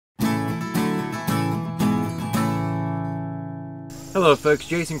Hello folks,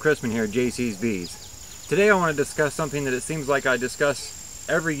 Jason Chrisman here, JC's Bees. Today I want to discuss something that it seems like I discuss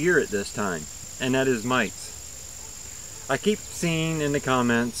every year at this time, and that is mites. I keep seeing in the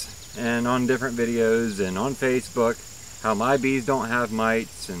comments and on different videos and on Facebook how my bees don't have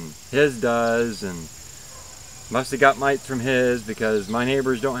mites and his does, and must have got mites from his because my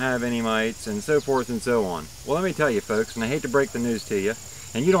neighbors don't have any mites, and so forth and so on. Well, let me tell you folks, and I hate to break the news to you,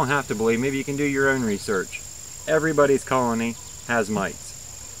 and you don't have to believe me, but you can do your own research. Everybody's colony has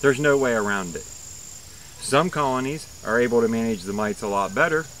mites. There's no way around it. Some colonies are able to manage the mites a lot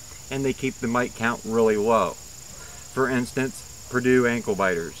better, and they keep the mite count really low. For instance, Purdue ankle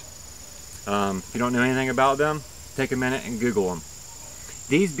biters. If you don't know anything about them, take a minute and Google them.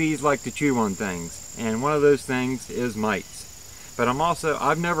 These bees like to chew on things, and one of those things is mites. But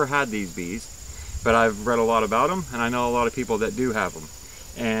I've never had these bees, but I've read a lot about them, and I know a lot of people that do have them.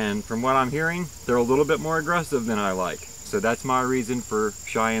 And from what I'm hearing, they're a little bit more aggressive than I like. So that's my reason for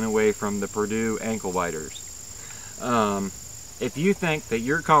shying away from the Purdue ankle biters. If you think that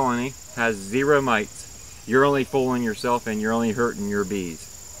your colony has zero mites, you're only fooling yourself and you're only hurting your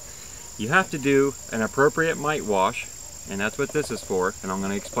bees. You have to do an appropriate mite wash, and that's what this is for, and I'm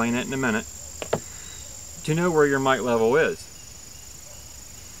going to explain it in a minute, to know where your mite level is.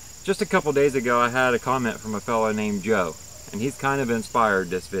 Just a couple days ago I had a comment from a fellow named Joe, and he's kind of inspired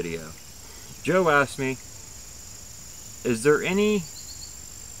this video. Joe asked me, is there any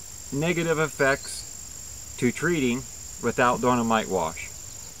negative effects to treating without doing a mite wash?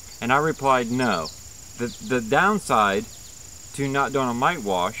 And I replied no. The downside to not doing a mite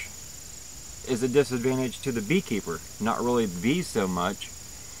wash is a disadvantage to the beekeeper, not really the bees so much.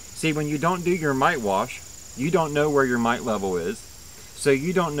 See, when you don't do your mite wash, you don't know where your mite level is, so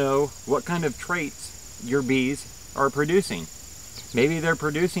you don't know what kind of traits your bees are producing. Maybe they're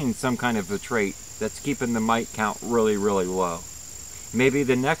producing some kind of a trait that's keeping the mite count really, really low. Maybe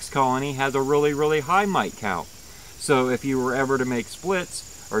the next colony has a really, really high mite count. So if you were ever to make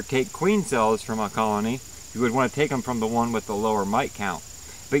splits or take queen cells from a colony, you would want to take them from the one with the lower mite count.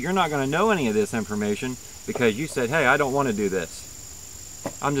 But you're not going to know any of this information because you said, hey, I don't want to do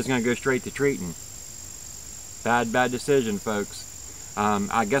this. I'm just going to go straight to treating. Bad decision, folks.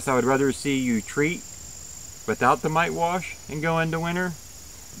 I guess I would rather see you treat without the mite wash and go into winter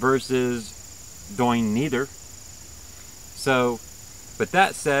versus doing neither. So, with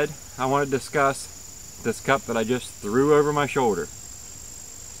that said, I want to discuss this cup that I just threw over my shoulder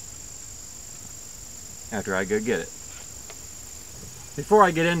after I go get it. Before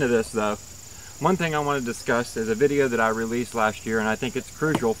I get into this though, one thing I want to discuss is a video that I released last year, and I think it's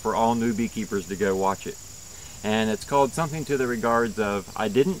crucial for all new beekeepers to go watch it. And it's called something to the regards of, I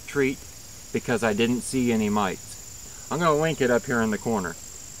didn't treat because I didn't see any mites. I'm going to link it up here in the corner.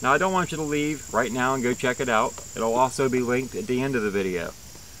 Now I don't want you to leave right now and go check it out. It'll also be linked at the end of the video.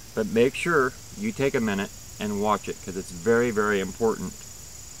 But make sure you take a minute and watch it because it's very, very important.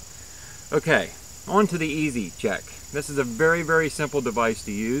 Okay, on to the easy check. This is a very, very simple device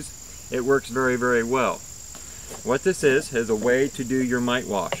to use. It works very, very well. What this is a way to do your mite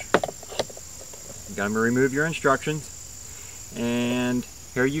wash. You're going to remove your instructions, and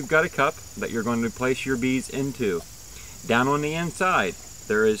here you've got a cup that you're going to place your bees into. Down on the inside,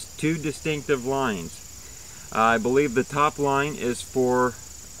 there is two distinctive lines. I believe the top line is for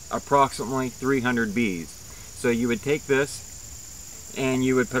approximately 300 bees. So you would take this and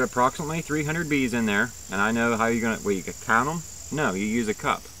you would put approximately 300 bees in there. And I know how you're going to, well, you can count them? No, you use a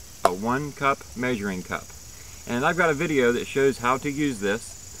cup, a 1 cup measuring cup. And I've got a video that shows how to use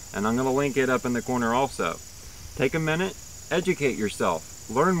this, and I'm going to link it up in the corner also. Take a minute, educate yourself,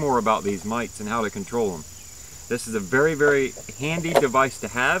 learn more about these mites and how to control them. This is a very, very handy device to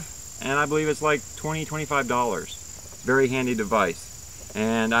have, and I believe it's like $20–25. Very handy device.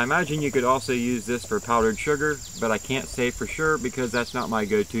 And I imagine you could also use this for powdered sugar, but I can't say for sure because that's not my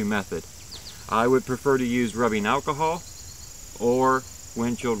go-to method. I would prefer to use rubbing alcohol or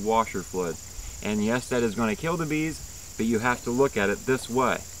windshield washer fluid. And yes, that is going to kill the bees, but you have to look at it this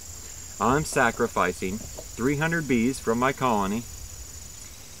way. I'm sacrificing 300 bees from my colony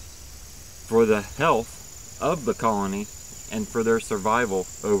for the health of the colony and for their survival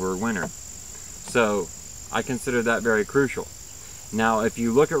over winter. So I consider that very crucial. Now if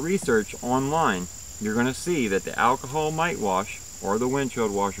you look at research online, you're going to see that the alcohol mite wash or the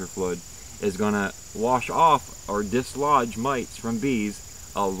windshield washer fluid is going to wash off or dislodge mites from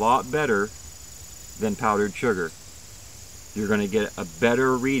bees a lot better than powdered sugar. You're going to get a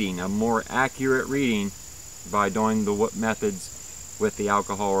better reading, a more accurate reading by doing the methods with the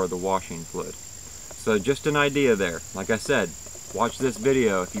alcohol or the washing fluid. So just an idea there. Like I said, watch this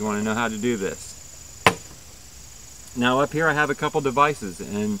video if you want to know how to do this. Now up here I have a couple devices,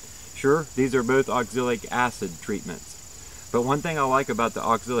 and sure, these are both oxalic acid treatments. But one thing I like about the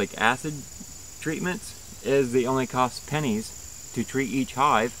oxalic acid treatments is they only cost pennies to treat each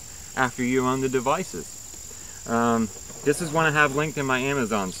hive after you own the devices. This is one I have linked in my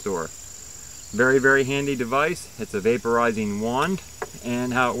Amazon store. Very, very handy device. It's a vaporizing wand,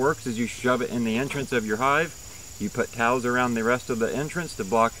 and how it works is you shove it in the entrance of your hive. You put towels around the rest of the entrance to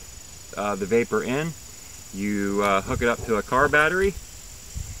block the vapor in. You hook it up to a car battery,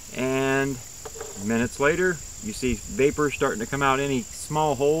 and minutes later you see vapor starting to come out any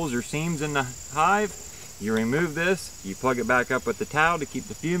small holes or seams in the hive. You remove this, you plug it back up with the towel to keep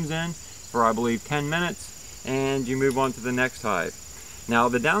the fumes in for, I believe, 10 minutes, and you move on to the next hive. Now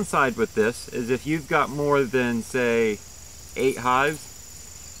the downside with this is if you've got more than, say, 8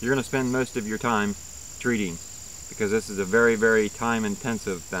 hives, you're going to spend most of your time treating, because this is a very, very time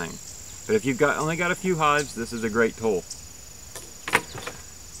intensive thing. But if you've only got a few hives, this is a great tool.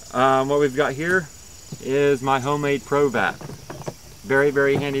 What we've got here is my homemade Pro Vac. Very,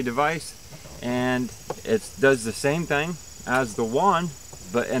 very handy device, and it does the same thing as the wand,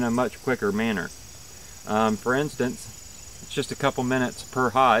 but in a much quicker manner. For instance, it's just a couple minutes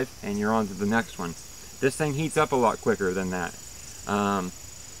per hive and you're on to the next one. This thing heats up a lot quicker than that.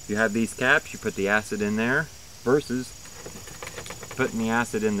 You have these caps, you put the acid in there versus putting the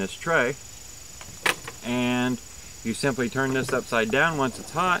acid in this tray, and you simply turn this upside down once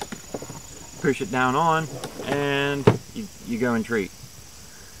it's hot, push it down on, and you go and treat.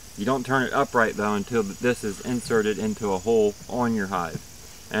 You don't turn it upright though until this is inserted into a hole on your hive.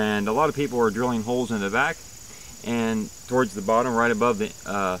 And a lot of people are drilling holes in the back and towards the bottom, right above the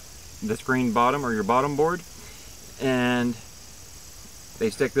screen bottom or your bottom board, and they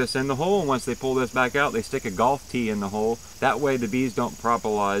stick this in the hole, and once they pull this back out, they stick a golf tee in the hole. That way the bees don't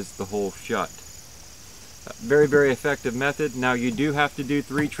propolize the hole shut. Very, very effective method. Now you do have to do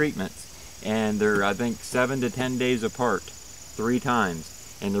 3 treatments, and they're, I think, 7 to 10 days apart, 3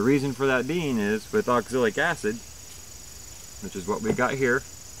 times. And the reason for that being is with oxalic acid, which is what we've got here,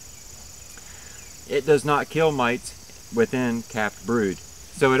 it does not kill mites within capped brood.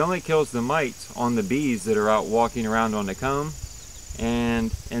 So it only kills the mites on the bees that are out walking around on the comb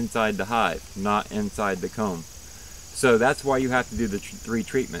and inside the hive, not inside the comb. So that's why you have to do the 3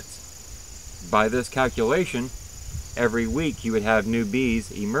 treatments. By this calculation, every week you would have new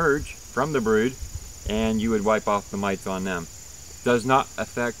bees emerge from the brood, and you would wipe off the mites on them. Does not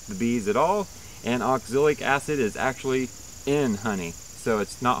affect the bees at all, and oxalic acid is actually in honey, so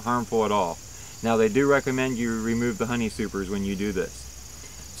it's not harmful at all. Now they do recommend you remove the honey supers when you do this,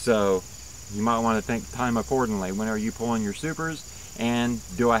 so you might want to think time accordingly. When are you pulling your supers, and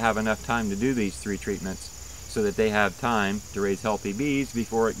do I have enough time to do these 3 treatments so that they have time to raise healthy bees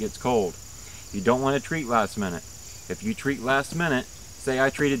before it gets cold? You don't want to treat last minute. If you treat last minute, say I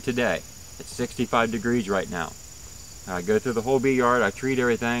treated today, it's 65 degrees right now. I go through the whole bee yard, I treat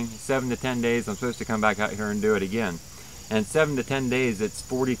everything. 7 to 10 days, I'm supposed to come back out here and do it again. And 7 to 10 days, it's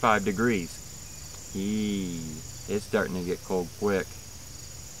 45 degrees. It's starting to get cold quick.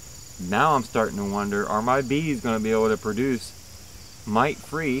 Now I'm starting to wonder, are my bees going to be able to produce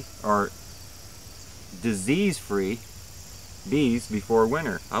mite-free or disease-free bees before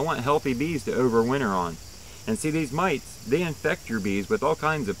winter? I want healthy bees to overwinter on. And see, these mites, they infect your bees with all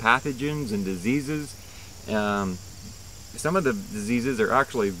kinds of pathogens and diseases. Some of the diseases are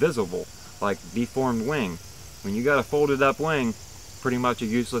actually visible, like deformed wing. When you got a folded up wing, pretty much a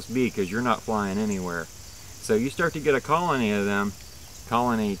useless bee because you're not flying anywhere. So you start to get a colony of them,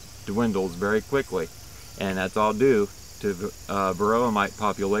 colony dwindles very quickly, and that's all due to Varroa mite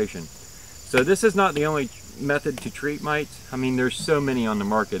population. So this is not the only method to treat mites. I mean, there's so many on the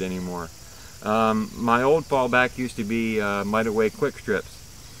market anymore. My old fallback used to be Mite Away quick strips,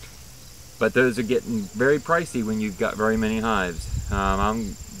 but those are getting very pricey when you've got very many hives.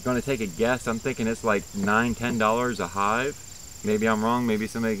 I'm going to take a guess. I'm thinking it's like $9–10 a hive. Maybe I'm wrong. Maybe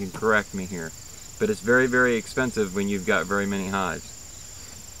somebody can correct me here. But it's very, very expensive when you've got very many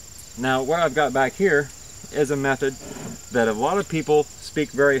hives. Now, what I've got back here is a method that a lot of people speak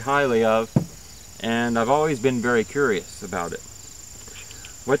very highly of, and I've always been very curious about it.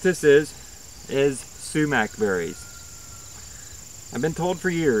 What this is sumac berries. I've been told for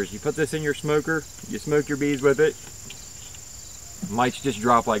years, you put this in your smoker, you smoke your bees with it, mites just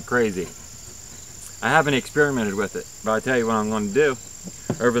drop like crazy. I haven't experimented with it, but I tell you what I'm going to do.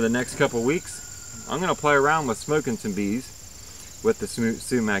 Over the next couple weeks, I'm going to play around with smoking some bees with the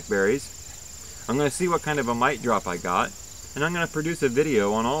sumac berries. I'm going to see what kind of a mite drop I got, and I'm going to produce a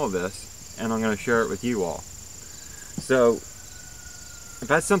video on all of this, and I'm going to share it with you all. So, if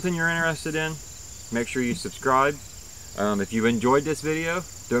that's something you're interested in, make sure you subscribe, If you enjoyed this video,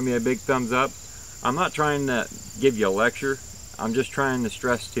 throw me a big thumbs up. I'm not trying to give you a lecture. I'm just trying to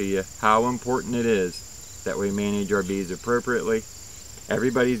stress to you how important it is that we manage our bees appropriately.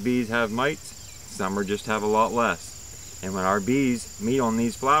 Everybody's bees have mites. Some are just have a lot less. And when our bees meet on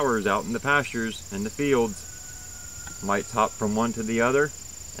these flowers out in the pastures and the fields, mites hop from one to the other,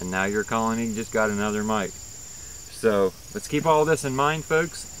 and now your colony just got another mite. So let's keep all this in mind,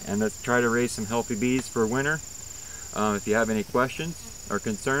 folks, and let's try to raise some healthy bees for winter. If you have any questions or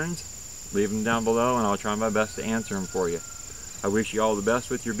concerns, leave them down below and I'll try my best to answer them for you. I wish you all the best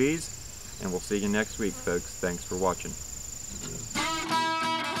with your bees, and we'll see you next week, folks. Thanks for watching.